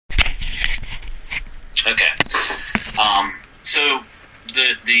Okay. So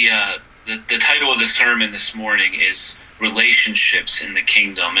the title of the sermon this morning is Relationships in the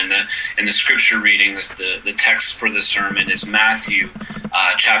Kingdom, and the scripture reading, the text for the sermon is Matthew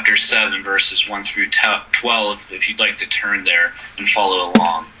chapter 7, verses 1 through 12. If you'd like to turn there and follow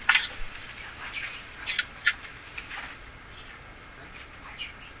along.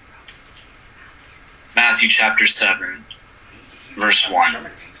 Matthew chapter 7, verse 1.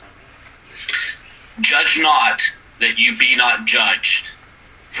 Judge not, that you be not judged.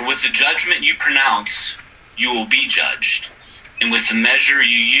 For with the judgment you pronounce, you will be judged. And with the measure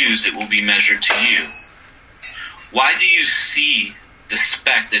you use, it will be measured to you. Why do you see the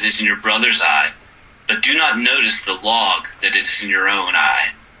speck that is in your brother's eye, but do not notice the log that is in your own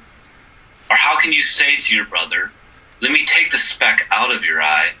eye? Or how can you say to your brother, let me take the speck out of your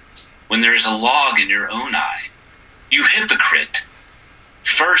eye, when there is a log in your own eye? You hypocrite!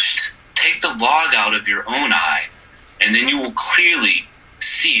 First, take the log out of your own eye, and then you will clearly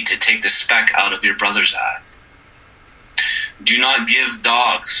see to take the speck out of your brother's eye. Do not give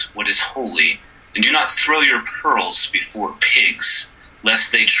dogs what is holy, and do not throw your pearls before pigs,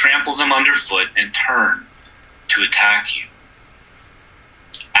 lest they trample them underfoot and turn to attack you.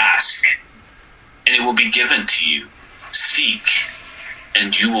 Ask, and it will be given to you. Seek,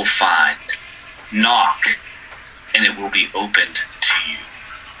 and you will find. Knock, and it will be opened to you.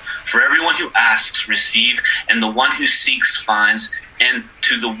 For everyone who asks receives, and the one who seeks finds, and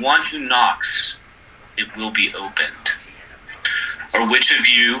to the one who knocks it will be opened. Or which of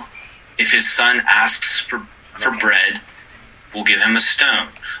you, if his son asks for bread, will give him a stone?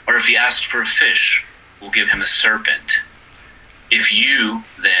 Or if he asks for a fish, will give him a serpent? If you,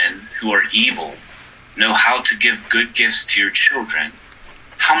 then, who are evil, know how to give good gifts to your children,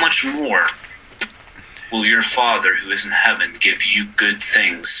 how much more will your Father who is in heaven give good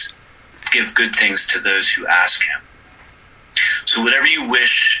things to those who ask him? So whatever you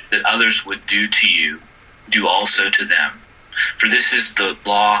wish that others would do to you, do also to them. For this is the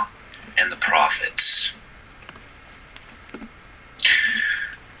law and the prophets.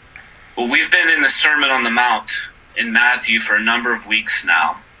 Well, we've been in the Sermon on the Mount in Matthew for a number of weeks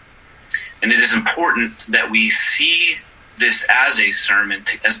now. And it is important that we see this as a sermon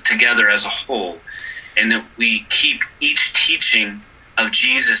together as a whole, and that we keep each teaching of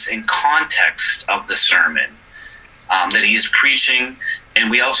Jesus in context of the sermon that he is preaching, and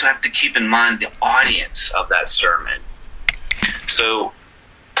we also have to keep in mind the audience of that sermon. So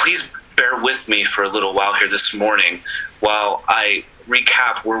please bear with me for a little while here this morning while I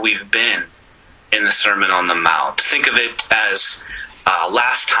recap where we've been in the Sermon on the Mount. Think of it as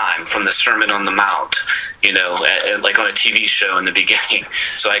last time from the Sermon on the Mount, like on a TV show in the beginning.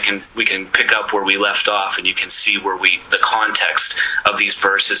 So we can pick up where we left off, and you can see the context of these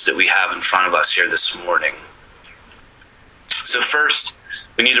verses that we have in front of us here this morning. So first,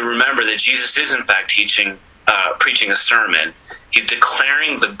 we need to remember that Jesus is in fact preaching a sermon. He's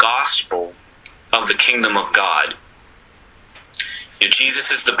declaring the gospel of the kingdom of God.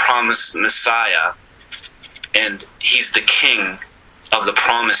 Jesus is the promised Messiah, and he's the king of the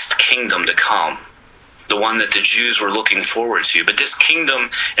promised kingdom to come, the one that the Jews were looking forward to. But this kingdom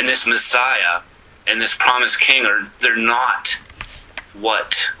and this Messiah and this promised king they're not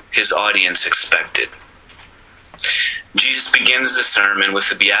what his audience expected. Jesus begins the sermon with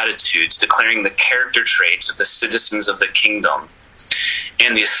the Beatitudes, declaring the character traits of the citizens of the kingdom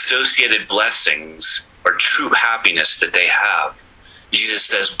and the associated blessings or true happiness that they have. Jesus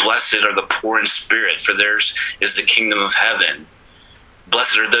says, "Blessed are the poor in spirit, for theirs is the kingdom of heaven.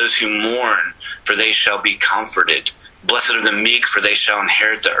 Blessed are those who mourn, for they shall be comforted. Blessed are the meek, for they shall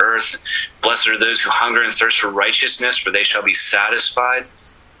inherit the earth. Blessed are those who hunger and thirst for righteousness, for they shall be satisfied.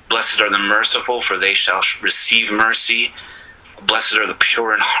 Blessed are the merciful, for they shall receive mercy. Blessed are the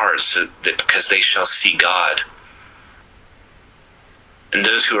pure in heart, because they shall see God. And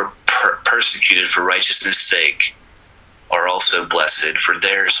those who are persecuted for righteousness' sake are also blessed, for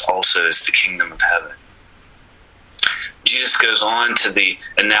theirs also is the kingdom of heaven." Jesus goes on to the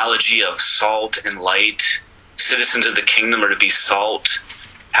analogy of salt and light. Citizens of the kingdom are to be salt,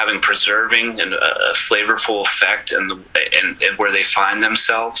 having preserving and a flavorful effect and where they find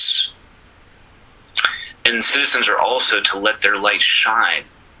themselves. And citizens are also to let their light shine.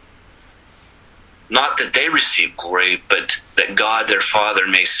 Not that they receive glory, but that God, their Father,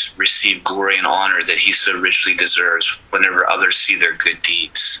 may receive glory and honor that he so richly deserves whenever others see their good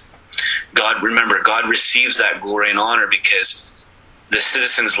deeds. God receives that glory and honor because the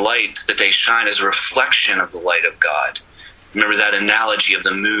citizens' light that they shine is a reflection of the light of God. Remember that analogy of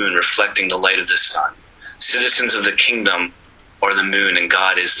the moon reflecting the light of the sun. Citizens of the kingdom are the moon, and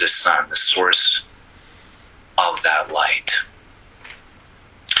God is the sun, the source of that light.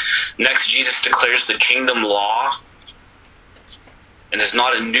 Next, Jesus declares the kingdom law, and is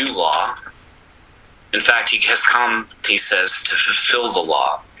not a new law. In fact, he has come, he says, to fulfill the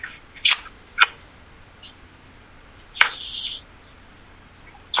law.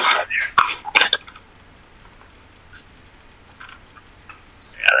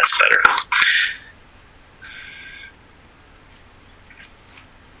 Yeah, that's better.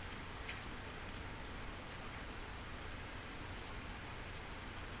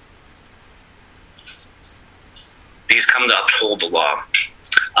 He's come to uphold the law.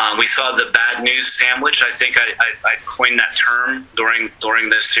 We saw the bad news sandwich. I think I coined that term during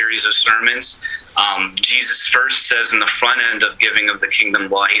this series of sermons. Jesus first says in the front end of giving of the kingdom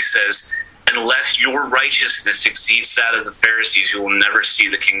law, he says, unless your righteousness exceeds that of the Pharisees, you will never see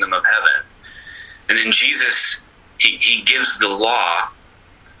the kingdom of heaven. And then Jesus, he gives the law,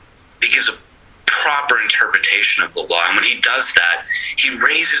 he gives a proper interpretation of the law. And when he does that, he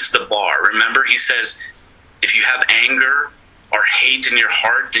raises the bar. Remember, he says, if you have anger or hate in your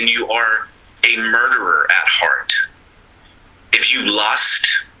heart, then you are a murderer at heart. If you lust,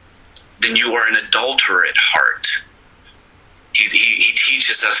 then you are an adulterer at heart. He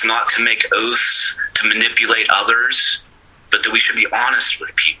teaches us not to make oaths to manipulate others, but that we should be honest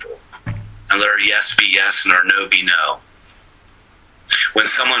with people and let our yes be yes and our no be no. When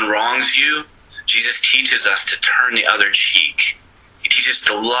someone wrongs you, Jesus teaches us to turn the other cheek. He teaches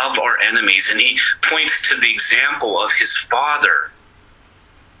to love our enemies, and he points to the example of his Father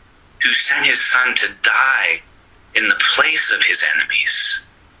who sent his Son to die in the place of his enemies.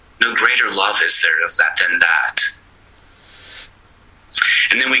 No greater love is there of that than that.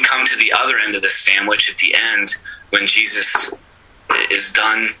 And then we come to the other end of the sandwich at the end when Jesus is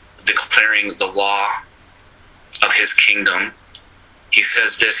done declaring the law of his kingdom. He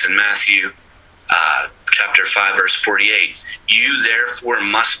says this in Matthew chapter 5, verse 48. You therefore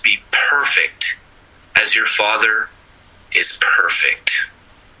must be perfect as your Father is perfect.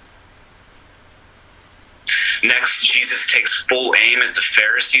 Next, Jesus takes full aim at the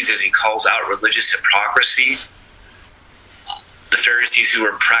Pharisees as he calls out religious hypocrisy. The Pharisees who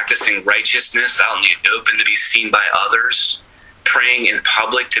were practicing righteousness out in the open to be seen by others, praying in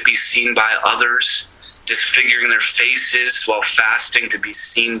public to be seen by others, disfiguring their faces while fasting to be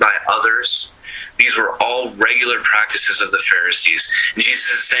seen by others. These were all regular practices of the Pharisees. And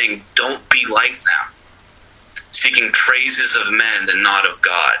Jesus is saying, don't be like them, seeking praises of men and not of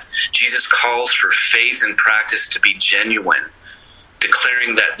God. Jesus calls for faith and practice to be genuine,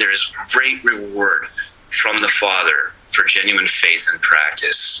 declaring that there is great reward from the Father for genuine faith and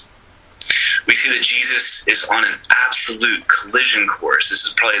practice. We see that Jesus is on an absolute collision course. This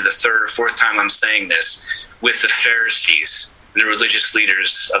is probably the third or fourth time I'm saying this, with the Pharisees and the religious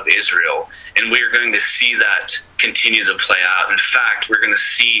leaders of Israel. And we are going to see that continue to play out. In fact, we're going to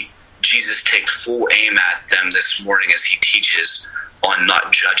see Jesus take full aim at them this morning as he teaches on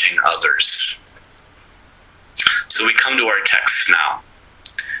not judging others. So we come to our text now.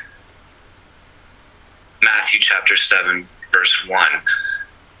 Matthew chapter 7, verse 1.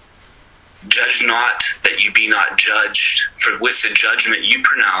 Judge not that you be not judged, for with the judgment you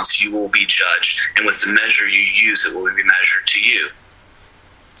pronounce you will be judged, and with the measure you use it will be measured to you.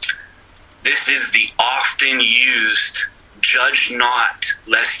 This is the often used judge not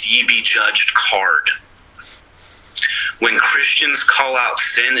lest ye be judged card. When Christians call out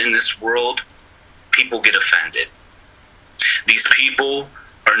sin in this world, people get offended. These people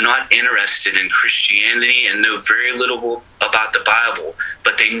are not interested in Christianity and know very little about the Bible,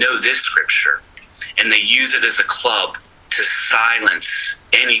 but they know this scripture, and they use it as a club to silence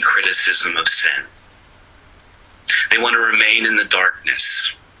any criticism of sin. They want to remain in the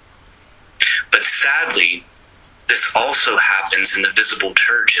darkness. But sadly, this also happens in the visible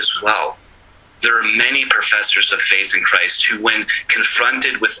church as well. There are many professors of faith in Christ who, when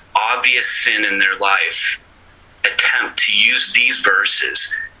confronted with obvious sin in their life, attempt to use these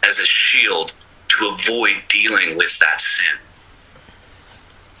verses as a shield to avoid dealing with that sin.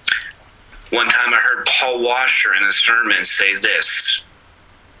 One time I heard Paul Washer in a sermon say this: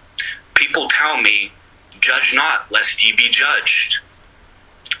 people tell me, judge not lest ye be judged.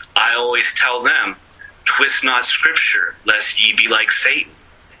 I always tell them, twist not scripture lest ye be like Satan.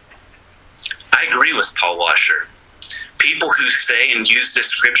 I agree with Paul Washer. People who say and use this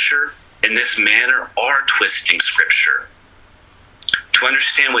scripture in this manner are twisting scripture. To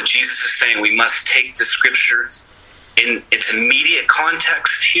understand what Jesus is saying, we must take the scripture in its immediate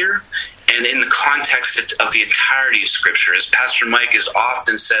context here and in the context of the entirety of scripture. As Pastor Mike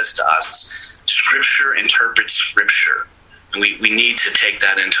often says to us, scripture interprets scripture. And we need to take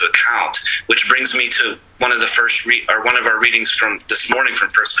that into account, which brings me to one of our readings from this morning from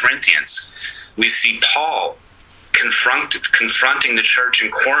 1 Corinthians. We see Paul confronting the church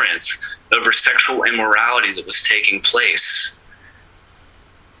in Corinth over sexual immorality that was taking place.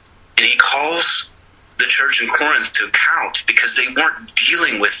 And he calls the church in Corinth to account because they weren't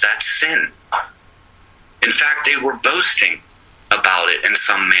dealing with that sin. In fact, they were boasting about it in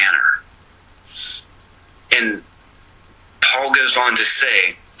some manner. And Paul goes on to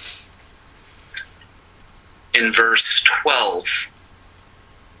say in verse 12,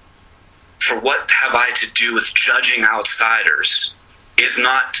 "For what have I to do with judging outsiders? Is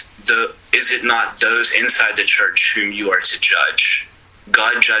it not those inside the church whom you are to judge?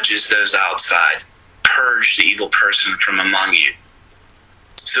 God judges those outside. Purge the evil person from among you."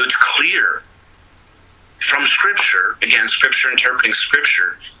 So it's clear from Scripture, again, Scripture interpreting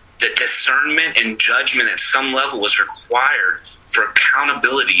Scripture, that discernment and judgment at some level was required for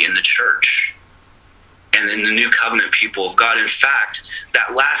accountability in the church and in the new covenant people of God. In fact,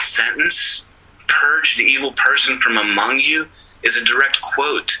 that last sentence, "purge the evil person from among you," is a direct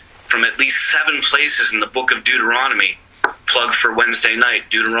quote from at least 7 places in the book of Deuteronomy. Plug for Wednesday night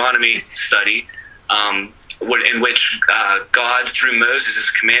Deuteronomy study, in which God, through Moses,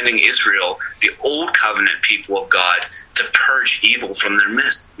 is commanding Israel, the old covenant people of God, to purge evil from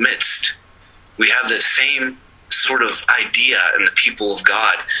their midst. We have the same sort of idea in the people of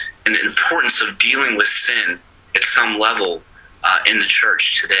God and the importance of dealing with sin at some level in the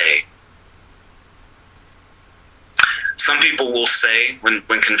church today. Some people will say,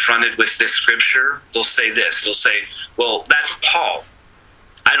 when confronted with this scripture, they'll say this. They'll say, "Well, that's Paul.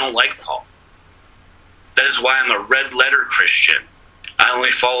 I don't like Paul. That is why I'm a red letter Christian. I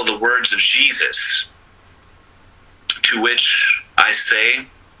only follow the words of Jesus." To which I say,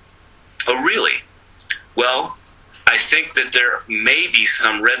 "Oh, really? Well, I think that there may be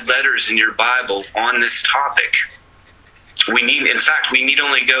some red letters in your Bible on this topic. In fact, we need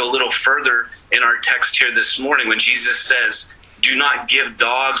only go a little further in our text here this morning when Jesus says, 'Do not give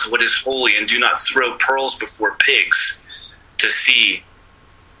dogs what is holy, and do not throw pearls before pigs,' to see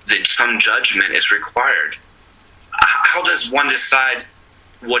that some judgment is required." How does one decide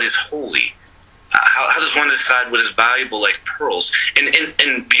what is holy? How does one decide what is valuable like pearls?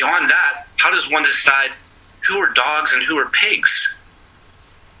 And beyond that, how does one decide who are dogs and who are pigs?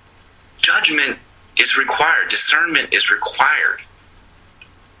 Judgment is required. Discernment is required.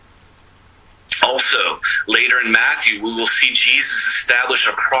 Also, later in Matthew, we will see Jesus establish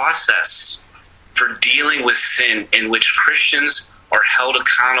a process for dealing with sin in which Christians are held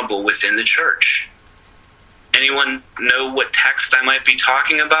accountable within the church. Anyone know what text I might be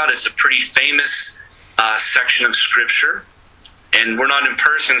talking about? It's a pretty famous section of Scripture, and we're not in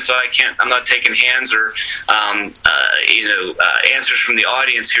person, so I'm not taking hands or answers from the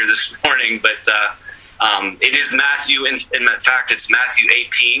audience here this morning. But it is Matthew. In fact, it's Matthew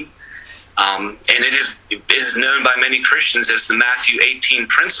 18, and it is known by many Christians as the Matthew 18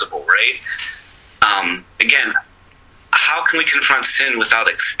 principle. Right? Again, how can we confront sin without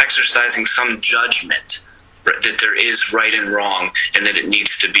exercising some judgment that there is right and wrong and that it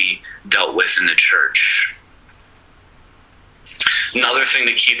needs to be dealt with in the church? Another thing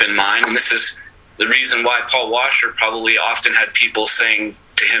to keep in mind, and this is the reason why Paul Washer probably often had people saying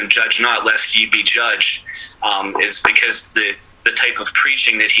to him, "Judge not, lest ye be judged," is because the type of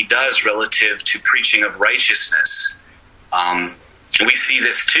preaching that he does relative to preaching of righteousness. We see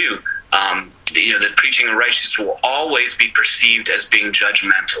this too. The preaching of righteousness will always be perceived as being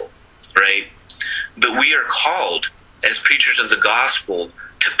judgmental, right? But we are called, as preachers of the gospel,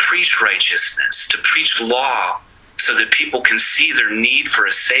 to preach righteousness, to preach law, so that people can see their need for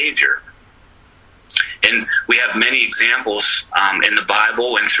a Savior. And we have many examples in the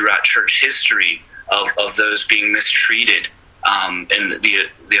Bible and throughout church history of those being mistreated and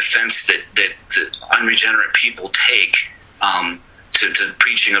the offense that unregenerate people take to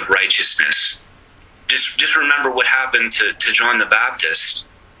preaching of righteousness. Just remember what happened to John the Baptist,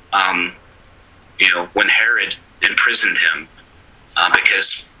 when Herod imprisoned him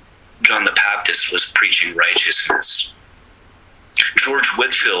because John the Baptist was preaching righteousness. George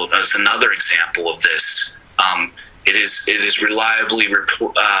Whitefield is another example of this. It is reliably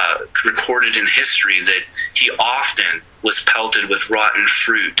recorded in history that he often was pelted with rotten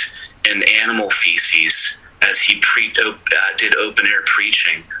fruit and animal feces as he did open-air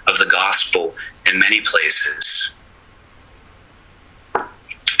preaching of the gospel in many places.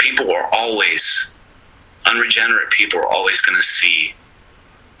 Unregenerate people are always going to see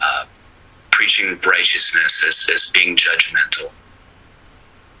preaching of righteousness as being judgmental.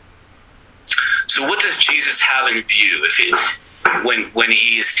 So what does Jesus have in view when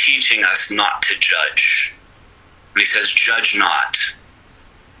he is teaching us not to judge? When he says, judge not.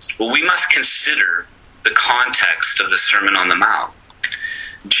 Well, we must consider the context of the Sermon on the Mount.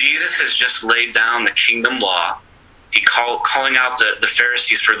 Jesus has just laid down the kingdom law. He calling out the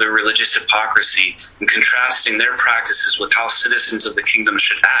Pharisees for their religious hypocrisy and contrasting their practices with how citizens of the kingdom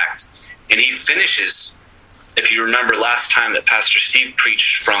should act. And he finishes, if you remember last time that Pastor Steve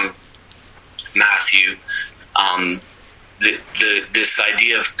preached from Matthew, this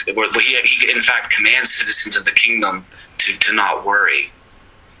idea of where he in fact commands citizens of the kingdom to not worry.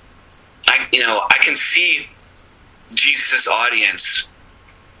 I can see Jesus' audience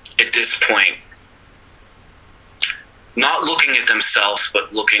at this point not looking at themselves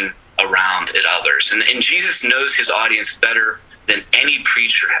but looking around at others, and Jesus knows his audience better than any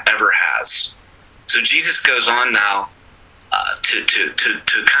preacher ever has. So Jesus goes on now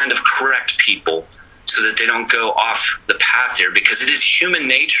to kind of correct people so that they don't go off the path here, because it is human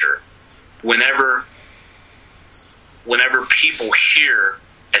nature whenever people hear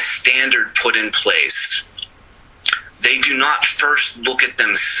a standard put in place, they do not first look at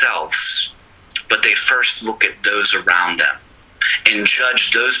themselves, but they first look at those around them and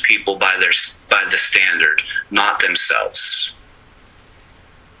judge those people by the standard, not themselves.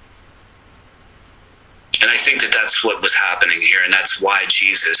 And I think that that's what was happening here, and that's why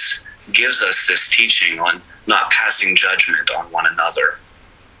Jesus gives us this teaching on not passing judgment on one another.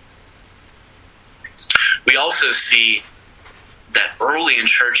 We also see that early in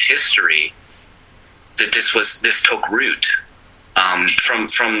church history that this took root.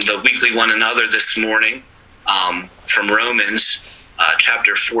 From the weekly one another this morning, from Romans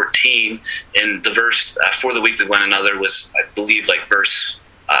chapter 14, and the verse for the weekly one another was, I believe, like verse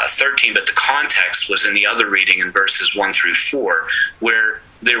 13, but the context was in the other reading in verses 1 through 4, where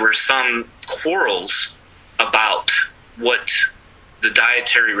there were some quarrels about what the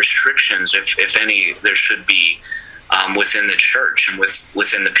dietary restrictions, if any, there should be within the church and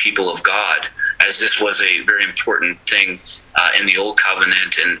within the people of God, as this was a very important thing in the Old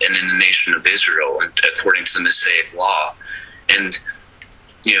Covenant and in the nation of Israel, and according to the Mosaic law. And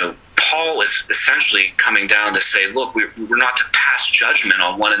Paul is essentially coming down to say, look, we're not to pass judgment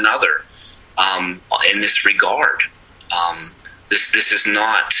on one another in this regard. This is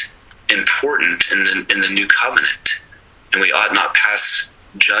not important in the new covenant, and we ought not pass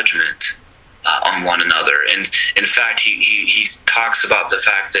judgment on one another. And in fact, he talks about the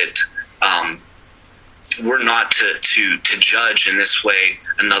fact that we're not to judge in this way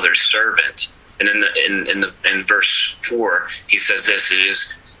another servant. And in verse 4, he says this: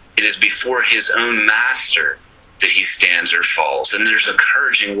 it is before his own master that he stands or falls. And there's an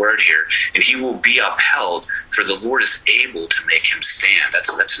encouraging word here, and he will be upheld, for the Lord is able to make him stand.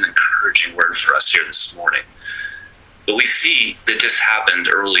 That's an encouraging word for us here this morning. But we see that this happened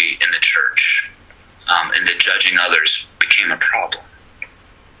early in the church, and that judging others became a problem.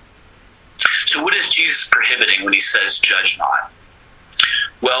 So what is Jesus prohibiting when he says, judge not?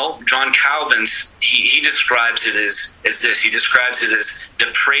 Well, John Calvin, he describes it as this. He describes it as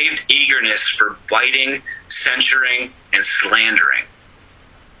depraved eagerness for biting, censuring, and slandering.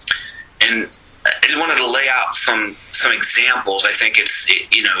 And I just wanted to lay out some examples. I think it's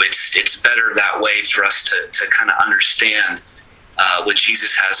better that way for us to kind of understand what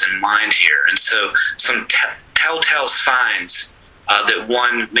Jesus has in mind here. And so some telltale signs that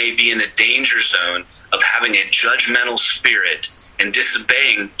one may be in a danger zone of having a judgmental spirit and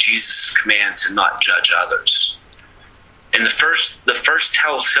disobeying Jesus' command to not judge others. And the first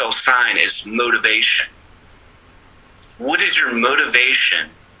telltale sign is motivation. What is your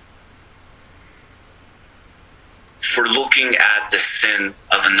motivation for looking at the sin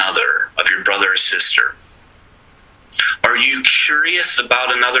of another, of your brother or sister? Are you curious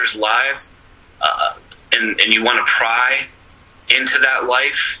about another's life, and you want to pry into that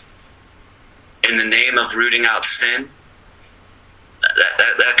life in the name of rooting out sin?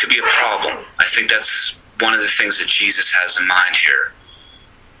 That could be a problem. I think that's one of the things that Jesus has in mind here.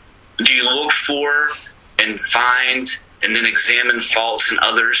 Do you look for and find and then examine faults in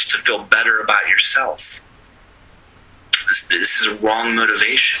others to feel better about yourself? This is a wrong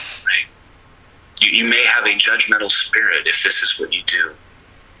motivation, right? You may have a judgmental spirit if this is what you do.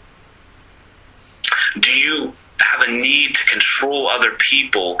 Do you have a need to control other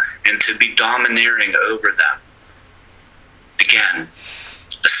people and to be domineering over them? Again,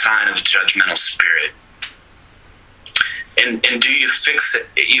 a sign of a judgmental spirit. And do you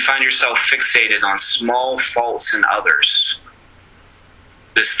find yourself fixated on small faults in others?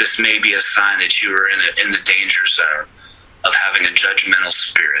 This may be a sign that you are in the danger zone of having a judgmental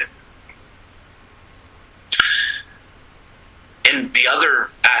spirit. And the other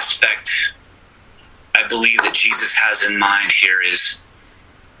aspect I believe that Jesus has in mind here is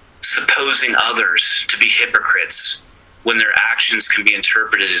supposing others to be hypocrites when their actions can be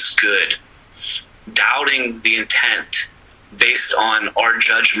interpreted as good, doubting the intent based on our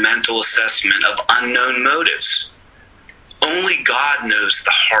judgmental assessment of unknown motives. Only God knows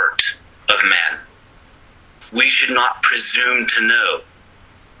the heart of man. We should not presume to know.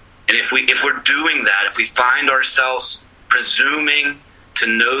 And if we're doing that, if we find ourselves presuming to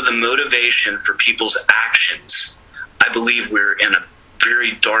know the motivation for people's actions, I believe we're in a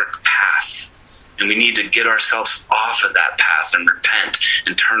very dark path. And we need to get ourselves off of that path and repent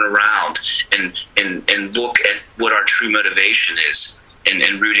and turn around and look at what our true motivation is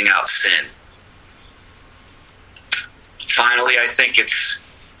and rooting out sin. Finally, I think it's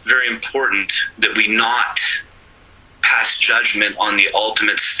very important that we not pass judgment on the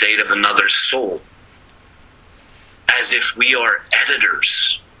ultimate state of another's soul as if we are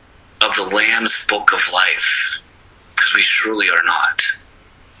editors of the Lamb's book of life, because we surely are not.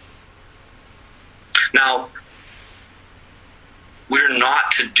 Now, we're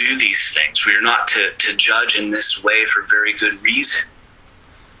not to do these things. We're not to judge in this way for very good reason.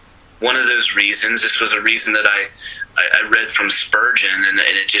 One of those reasons, this was a reason that I read from Spurgeon, and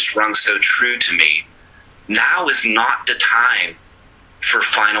it just rung so true to me. Now is not the time for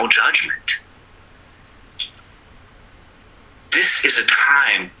final judgment. This is a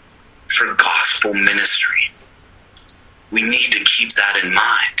time for gospel ministry. We need to keep that in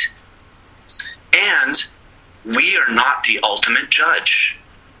mind. And we are not the ultimate judge.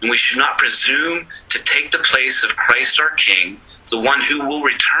 And we should not presume to take the place of Christ our King, the one who will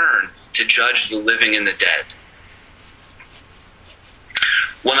return to judge the living and the dead.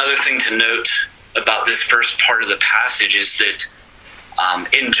 One other thing to note about this first part of the passage is that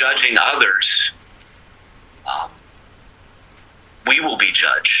in judging others, we will be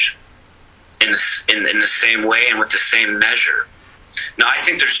judged in the same way and with the same measure. Now, I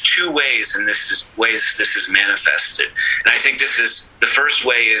think there's two ways this is manifested. And I think the first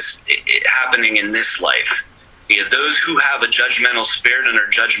way is it happening in this life. You know, those who have a judgmental spirit and are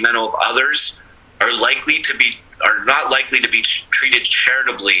judgmental of others are not likely to be treated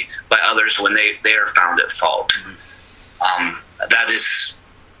charitably by others when they are found at fault. That is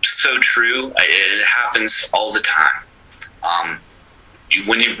so true. It happens all the time.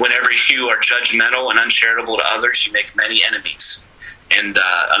 Whenever you are judgmental and uncharitable to others, you make many enemies. And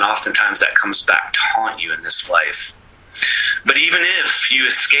oftentimes that comes back to haunt you in this life. But even if you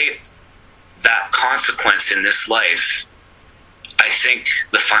escape that consequence in this life, I think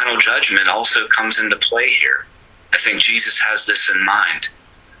the final judgment also comes into play here. I think Jesus has this in mind.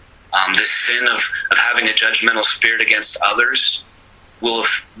 This sin of having a judgmental spirit against others will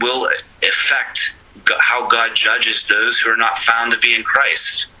affect how God judges those who are not found to be in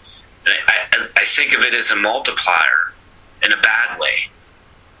Christ. And I think of it as a multiplier in a bad way.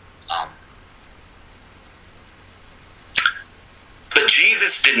 But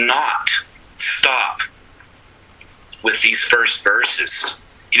Jesus did not stop with these first verses.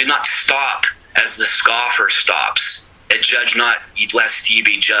 He did not stop as the scoffer stops at judge not lest ye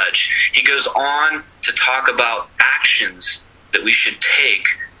be judged. He goes on to talk about actions that we should take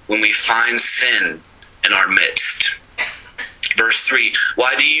when we find sin in our midst. Verse 3,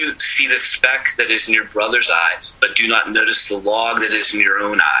 why do you see the speck that is in your brother's eye, but do not notice the log that is in your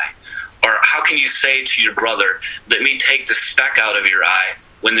own eye? Or how can you say to your brother, let me take the speck out of your eye,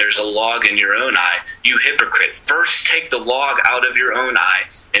 when there's a log in your own eye? You hypocrite, first take the log out of your own eye,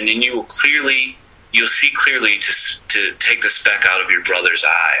 and then you'll see clearly to take the speck out of your brother's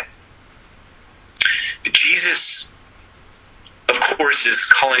eye. Jesus, of course, is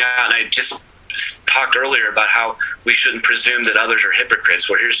calling out, and I just talked earlier about how we shouldn't presume that others are hypocrites.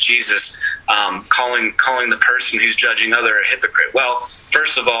 Well, here's Jesus calling the person who's judging other a hypocrite. Well,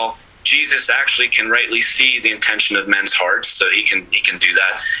 first of all, Jesus actually can rightly see the intention of men's hearts, so he can do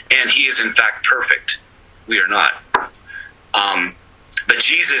that, and he is in fact perfect. We are not. But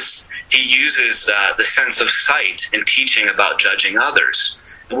Jesus, he uses the sense of sight in teaching about judging others.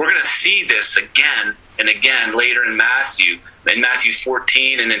 And we're going to see this again and again later in Matthew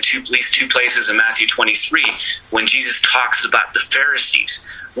 14, and in at least two places in Matthew 23, when Jesus talks about the Pharisees.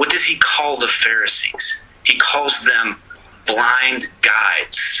 What does he call the Pharisees? He calls them blind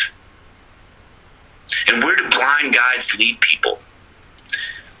guides. And where do blind guides lead people?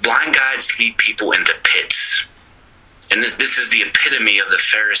 Blind guides lead people into pits. And this is the epitome of the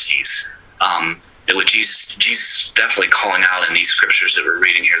Pharisees, which Jesus definitely calling out in these scriptures that we're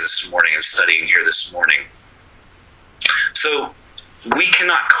reading here this morning and studying here this morning. So we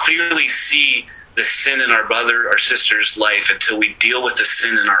cannot clearly see the the sin in our brother or sister's life until we deal with the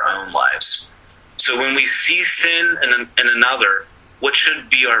sin in our own lives. So when we see sin in another, what should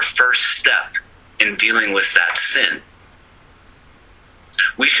be our first step in dealing with that sin?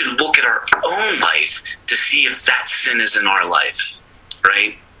 We should look at our own life to see if that sin is in our life,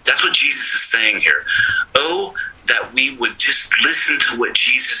 right? That's what Jesus is saying here. Oh, that we would just listen to what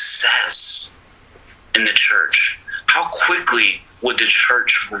Jesus says in the church. How quickly would the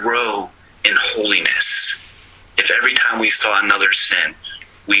church grow in holiness if every time we saw another sin,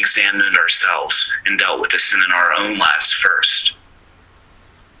 we examined ourselves and dealt with the sin in our own lives first?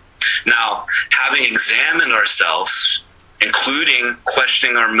 Now, having examined ourselves, including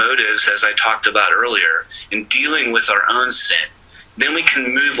questioning our motives, as I talked about earlier, and dealing with our own sin, then we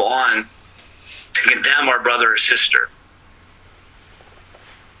can move on to condemn our brother or sister.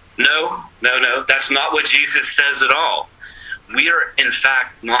 No, that's not what Jesus says at all. We are, in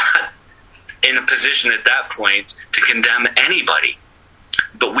fact, not in a position at that point to condemn anybody,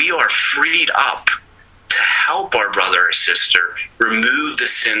 but we are freed up to help our brother or sister remove the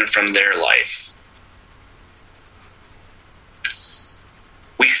sin from their life.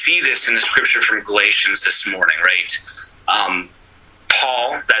 We see this in the scripture from Galatians this morning, right?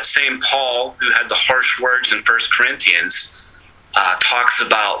 Paul, that same Paul who had the harsh words in 1 Corinthians, talks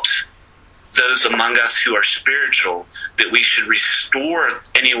about those among us who are spiritual, that we should restore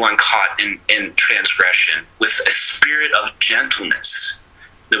anyone caught in transgression with a spirit of gentleness,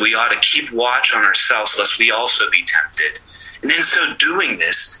 that we ought to keep watch on ourselves lest we also be tempted. And in so doing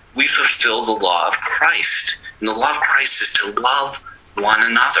this, we fulfill the law of Christ. And the law of Christ is to love one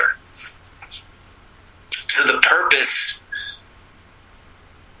another. So the purpose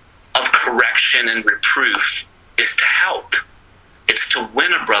of correction and reproof is to help. It's to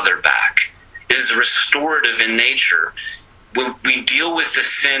win a brother back. It is restorative in nature. We deal with the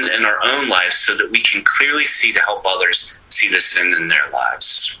sin in our own lives so that we can clearly see to help others see the sin in their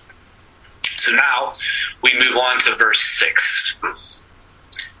lives. So now we move on to verse 6.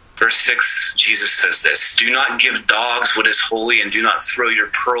 Verse 6, Jesus says this: "Do not give dogs what is holy, and do not throw your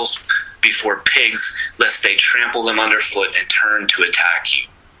pearls before pigs, lest they trample them underfoot and turn to attack you."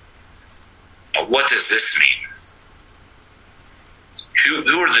 Now, what does this mean?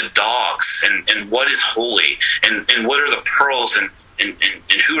 Who are the dogs, and what is holy, and what are the pearls, and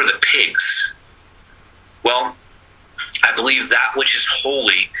who are the pigs? Well, I believe that which is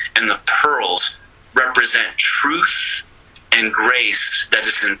holy and the pearls represent truth and grace that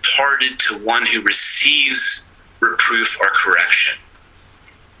is imparted to one who receives reproof or correction.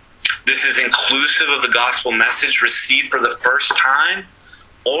 This is inclusive of the gospel message received for the first time,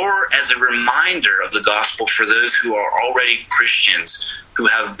 or as a reminder of the gospel for those who are already Christians who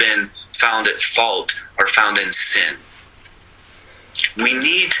have been found at fault or found in sin. We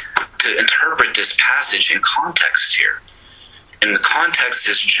need to interpret this passage in context here. And the context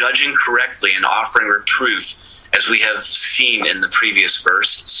is judging correctly and offering reproof, as we have seen in the previous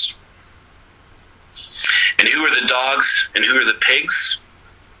verses. And who are the dogs and who are the pigs?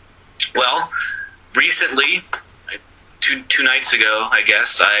 Well, recently, two nights ago, I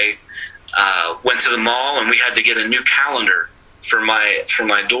guess, I went to the mall and we had to get a new calendar for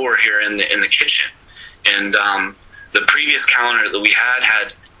my door here in the kitchen. And the previous calendar that we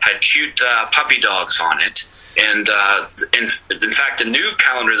had cute puppy dogs on it. And in fact, the new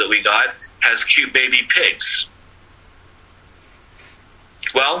calendar that we got has cute baby pigs.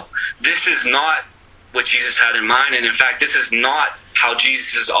 Well, this is not what Jesus had in mind, and in fact, this is not how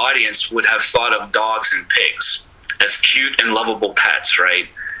Jesus' audience would have thought of dogs and pigs, as cute and lovable pets, right?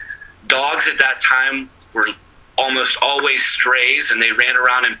 Dogs at that time were almost always strays, and they ran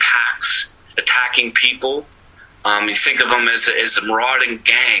around in packs, attacking people. You think of them as a marauding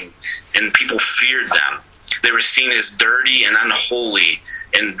gang, and people feared them. They were seen as dirty and unholy,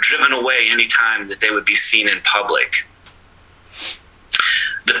 and driven away any time that they would be seen in public.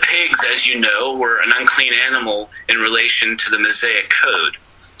 The pigs, as you know, were an unclean animal in relation to the Mosaic Code.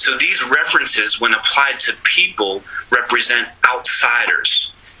 So these references, when applied to people, represent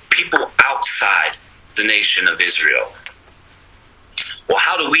outsiders, people outside the nation of Israel. Well,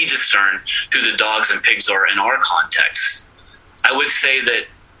 how do we discern who the dogs and pigs are in our context? I would say that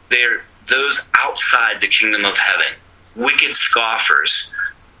they're those outside the kingdom of heaven, wicked scoffers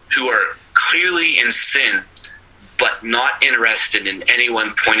who are clearly in sin, but not interested in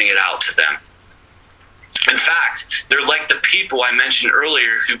anyone pointing it out to them. In fact, they're like the people I mentioned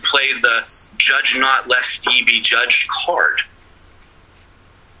earlier who play the "judge not lest ye be judged" card.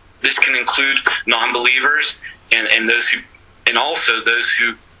 This can include non-believers and also those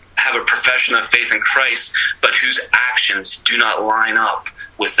who have a profession of faith in Christ, but whose actions do not line up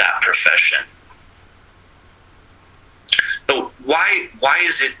with that profession. why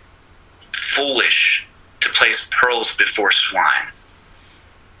is it foolish to place pearls before swine?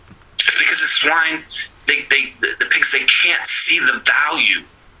 It's because the swine, the pigs, they can't see the value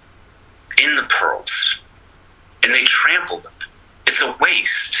in the pearls, and they trample them. It's a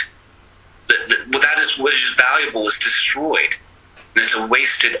waste. That is what is valuable is destroyed, and it's a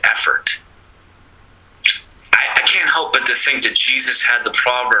wasted effort. I can't help but to think that Jesus had the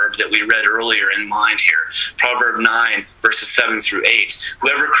proverb that we read earlier in mind here. Proverb 9, verses 7 through 8.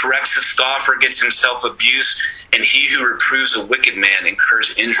 Whoever corrects a scoffer gets himself abuse, and he who reproves a wicked man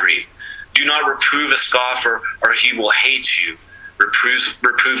incurs injury. Do not reprove a scoffer, or he will hate you.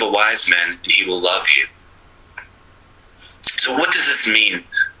 Reprove a wise man, and he will love you. So what does this mean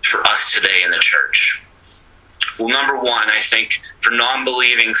for us today in the church? Well, number one, I think for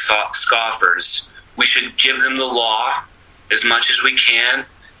non-believing scoffers, we should give them the law as much as we can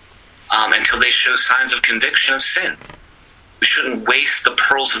until they show signs of conviction of sin. We shouldn't waste the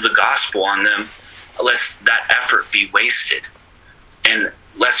pearls of the gospel on them lest that effort be wasted, and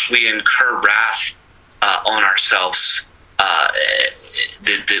lest we incur wrath on ourselves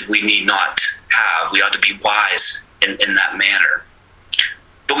that we need not have. We ought to be wise in that manner.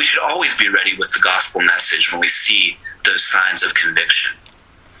 But we should always be ready with the gospel message when we see those signs of conviction.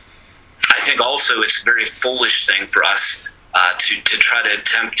 I think also it's a very foolish thing for us to try to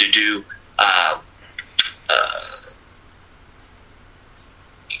attempt to do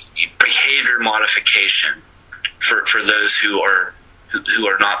behavior modification for those who are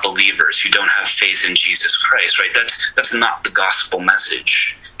not believers, who don't have faith in Jesus Christ. Right? That's not the gospel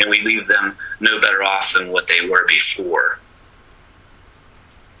message, and we leave them no better off than what they were before.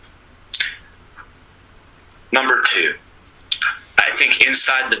 Number two, I think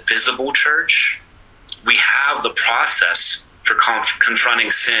inside the visible church, we have the process for confronting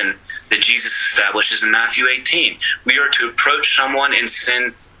sin that Jesus establishes in Matthew 18. We are to approach someone in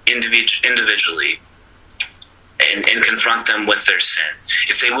sin individually and confront them with their sin.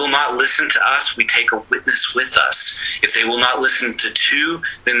 If they will not listen to us, we take a witness with us. If they will not listen to two,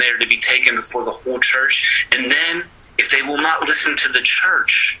 then they are to be taken before the whole church. And then, if they will not listen to the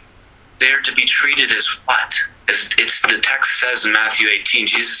church, they are to be treated as what? As the text says in Matthew 18,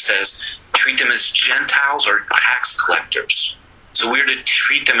 Jesus says, treat them as Gentiles or tax collectors. So we're to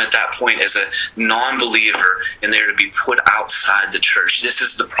treat them at that point as a non-believer, and they're to be put outside the church. This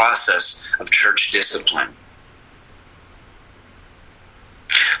is the process of church discipline.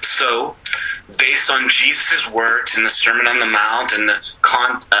 So, based on Jesus' words in the Sermon on the Mount and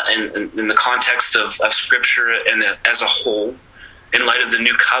in the context of Scripture and as a whole, in light of the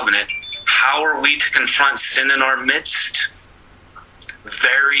New Covenant, how are we to confront sin in our midst?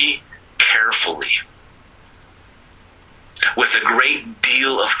 Very carefully. With a great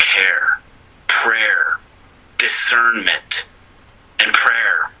deal of care, prayer, discernment, and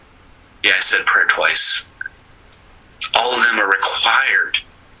prayer. Yeah, I said prayer twice. All of them are required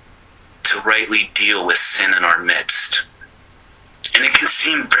to rightly deal with sin in our midst. And it can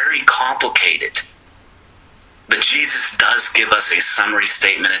seem very complicated. But Jesus does give us a summary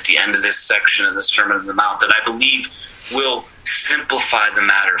statement at the end of this section of the Sermon on the Mount that I believe will simplify the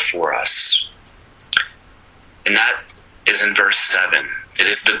matter for us. And that is in verse 7. It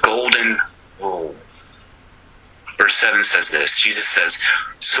is the golden rule. Verse 7 says this. Jesus says,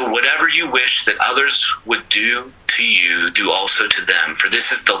 so whatever you wish that others would do to you, do also to them. For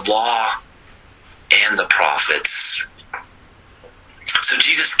this is the law and the prophets. So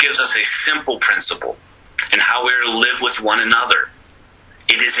Jesus gives us a simple principle in how we are to live with one another.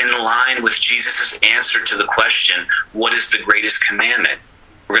 It is in line with Jesus' answer to the question, what is the greatest commandment?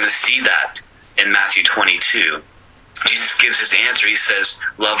 We're going to see that in Matthew 22. Jesus gives his answer. He says,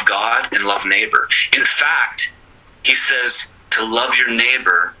 love God and love neighbor. In fact, he says to love your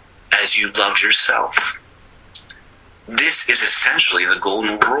neighbor as you love yourself. This is essentially the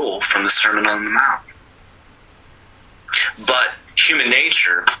golden rule from the Sermon on the Mount. But human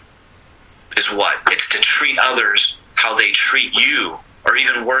nature is what? It's to treat others how they treat you. Or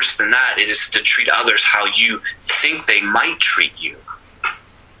even worse than that, it is to treat others how you think they might treat you.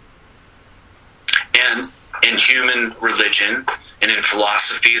 And in human religion and in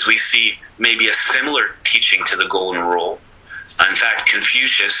philosophies, we see maybe a similar teaching to the golden rule. In fact,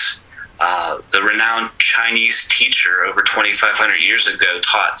 Confucius, the renowned Chinese teacher over 2,500 years ago,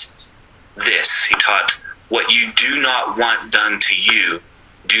 taught this. He taught, what you do not want done to you,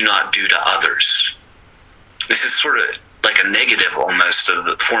 do not do to others. This is sort of like a negative almost of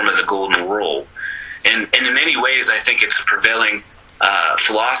the form of the golden rule. And in many ways, I think it's a prevailing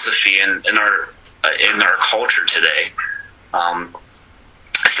philosophy in our culture today.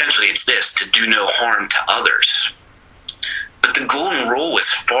 Essentially, it's this, to do no harm to others. But the golden rule is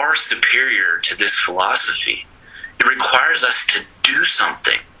far superior to this philosophy. It requires us to do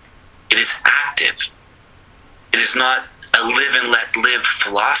something. It is active. It is not a live and let live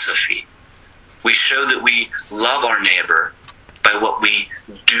philosophy. We show that we love our neighbor by what we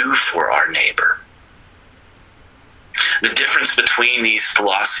do for our neighbor. The difference between these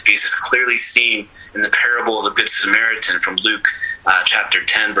philosophies is clearly seen in the parable of the Good Samaritan from Luke chapter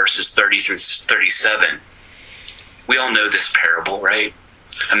 10, verses 30 through 37. We all know this parable, right?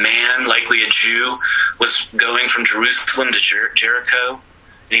 A man, likely a Jew, was going from Jerusalem to Jericho, and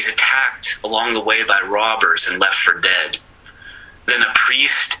he's attacked along the way by robbers and left for dead. Then a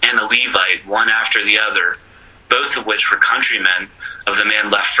priest and a Levite, one after the other, both of which were countrymen of the man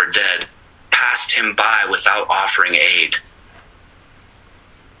left for dead, passed him by without offering aid.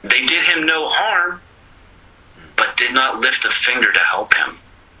 They did him no harm, but did not lift a finger to help him.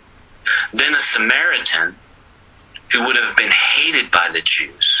 Then a Samaritan, who would have been hated by the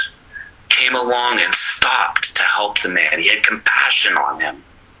Jews, came along and stopped to help the man. He had compassion on him.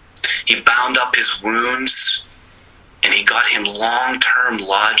 He bound up his wounds, and he got him long-term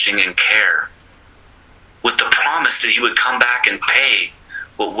lodging and care, with the promise that he would come back and pay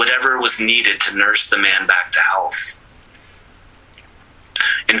whatever was needed to nurse the man back to health.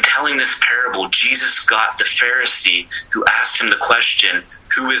 In telling this parable, Jesus got the Pharisee who asked him the question,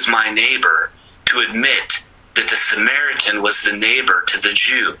 "Who is my neighbor?" to admit that the Samaritan was the neighbor to the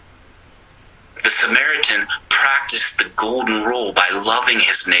Jew. The Samaritan practiced the golden rule by loving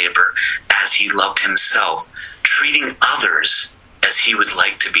his neighbor as he loved himself, treating others as he would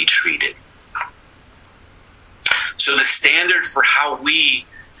like to be treated. So the standard for how we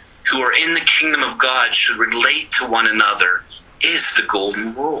who are in the kingdom of God should relate to one another is the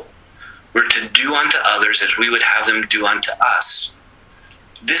golden rule. We're to do unto others as we would have them do unto us.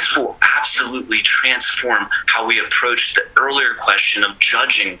 This will absolutely transform how we approach the earlier question of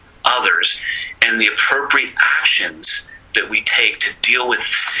judging others and the appropriate actions that we take to deal with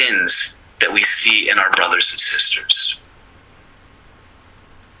sins that we see in our brothers and sisters.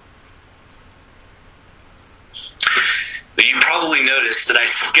 But you probably noticed that I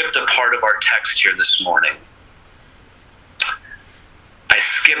skipped a part of our text here this morning. I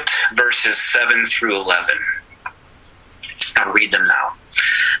skipped verses 7 through 11. I'll read them now.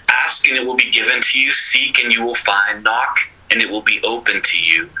 Ask and it will be given to you. Seek and you will find. Knock and it will be open to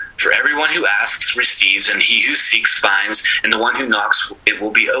you. For everyone who asks receives, and he who seeks finds, and the one who knocks it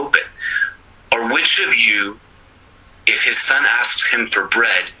will be open. Or which of you, if his son asks him for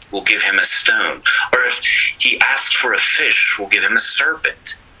bread, will give him a stone? Or if he asks for a fish, will give him a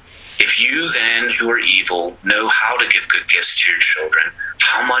serpent? If you then, who are evil, know how to give good gifts to your children,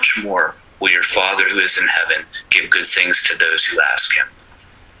 how much more will your Father who is in heaven give good things to those who ask him?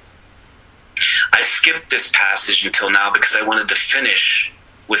 I skipped this passage until now because I wanted to finish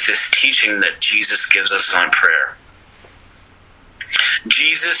with this teaching that Jesus gives us on prayer.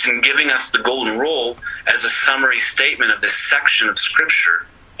 Jesus, in giving us the golden rule as a summary statement of this section of Scripture,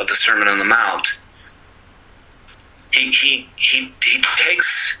 of the Sermon on the Mount, he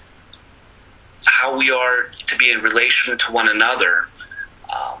takes how we are to be in relation to one another,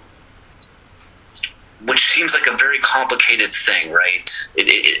 which seems like a very complicated thing, right?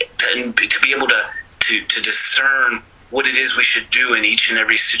 To be able to discern what it is we should do in each and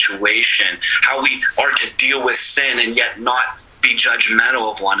every situation, how we are to deal with sin and yet not be judgmental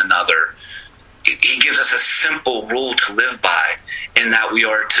of one another. He gives us a simple rule to live by, in that we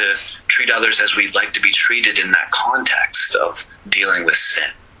are to treat others as we'd like to be treated in that context of dealing with sin.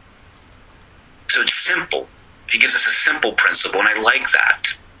 So it's simple. He gives us a simple principle, and I like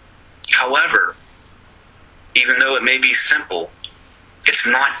that. However, even though it may be simple, it's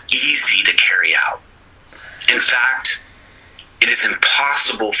not easy to carry out. In fact, it is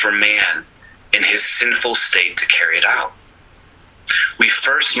impossible for man in his sinful state to carry it out. We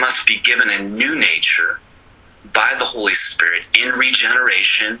first must be given a new nature by the Holy Spirit in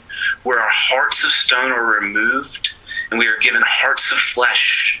regeneration, where our hearts of stone are removed and we are given hearts of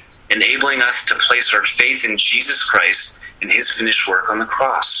flesh, enabling us to place our faith in Jesus Christ and his finished work on the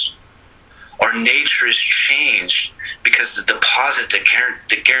cross. Our nature is changed because the deposit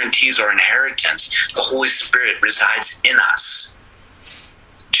that guarantees our inheritance, the Holy Spirit, resides in us.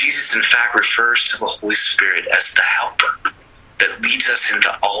 Jesus, in fact, refers to the Holy Spirit as the helper that leads us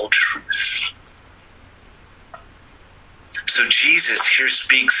into all truth. So Jesus here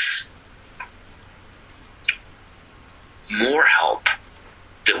speaks more help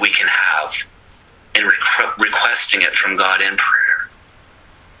that we can have in requesting it from God in prayer.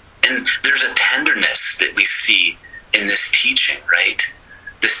 And there's a tenderness that we see in this teaching, right?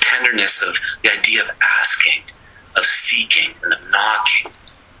 This tenderness of the idea of asking. of seeking and of knocking.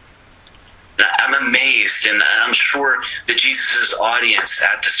 And I'm amazed, and I'm sure that Jesus' audience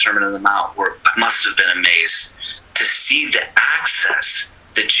at the Sermon on the Mount must have been amazed to see the access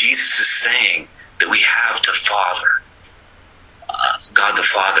that Jesus is saying that we have to Father, God the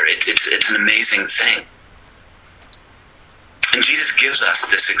Father. It's an amazing thing. And Jesus gives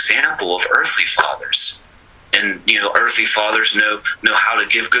us this example of earthly fathers. And, earthly fathers know how to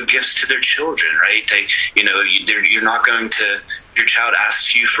give good gifts to their children, right? You're not going to, if your child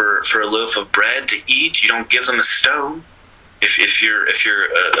asks you for a loaf of bread to eat, you don't give them a stone if you're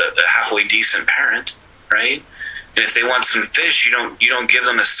a halfway decent parent, right? And if they want some fish, you don't give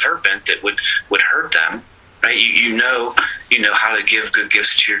them a serpent that would hurt them, right? You know how to give good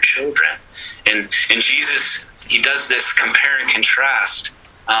gifts to your children. And Jesus, he does this compare and contrast,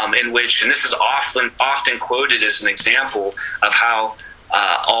 in which, and this is often quoted as an example of how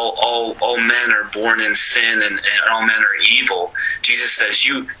all men are born in sin and all men are evil. Jesus says,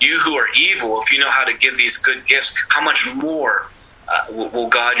 you who are evil, if you know how to give these good gifts, how much more will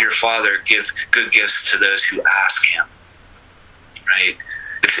God your Father give good gifts to those who ask him? Right?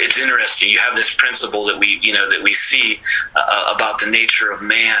 It's interesting. You have this principle that we see about the nature of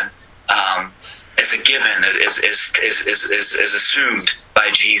man as a given, as assumed by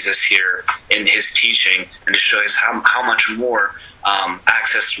Jesus here in his teaching, and to show us how much more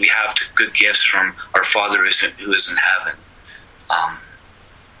access we have to good gifts from our Father who is in heaven.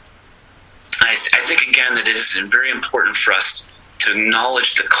 I think again that it is very important for us to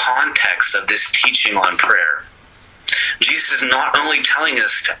acknowledge the context of this teaching on prayer. Jesus is not only telling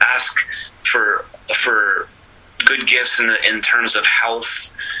us to ask for good gifts in terms of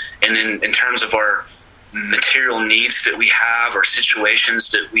health and in terms of our material needs that we have, or situations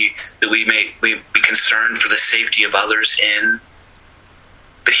that we may be concerned for the safety of others in,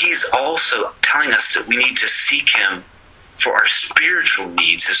 but he's also telling us that we need to seek him for our spiritual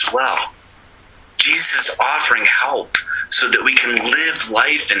needs as well. Jesus is offering help so that we can live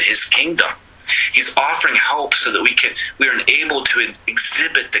life in his kingdom. He's offering help so that we are able to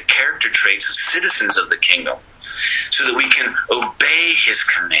exhibit the character traits of citizens of the kingdom, so that we can obey his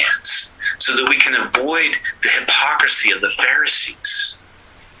commands, so that we can avoid the hypocrisy of the Pharisees,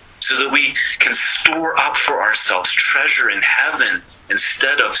 so that we can store up for ourselves treasure in heaven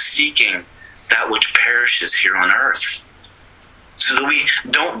instead of seeking that which perishes here on earth, so that we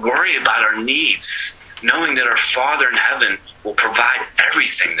don't worry about our needs, knowing that our Father in heaven will provide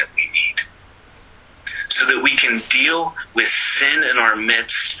everything that we need, so that we can deal with sin in our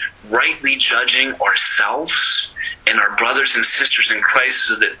midst, rightly judging ourselves and our brothers and sisters in Christ,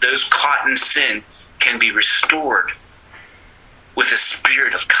 so that those caught in sin can be restored with a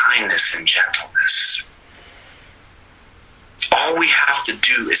spirit of kindness and gentleness. All we have to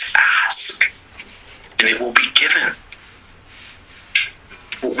do is ask, and it will be given.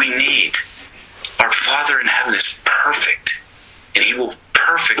 What we need. Our Father in heaven is perfect, and he will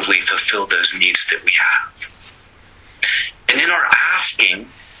perfectly fulfill those needs that we have. And in our asking,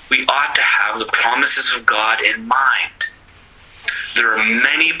 we ought to have the promises of God in mind. There are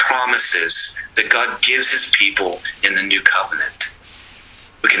many promises that God gives his people in the New Covenant.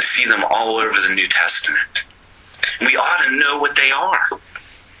 We can see them all over the New Testament. And we ought to know what they are.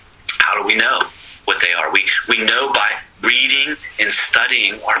 How do we know what they are? We know by reading and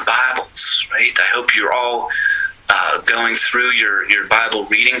studying our Bibles, right? I hope you're all going through your Bible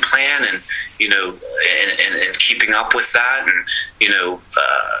reading plan and and keeping up with that, and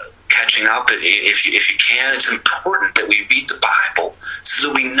catching up if you can. It's important that we read the Bible so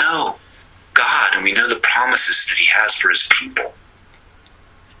that we know God and we know the promises that he has for his people.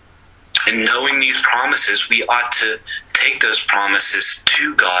 And knowing these promises, we ought to take those promises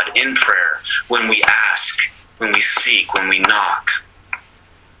to God in prayer when we ask, when we seek, when we knock.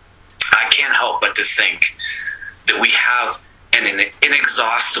 I can't help but to think that we have an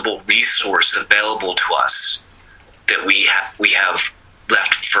inexhaustible resource available to us that we have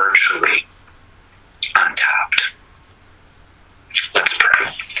left virtually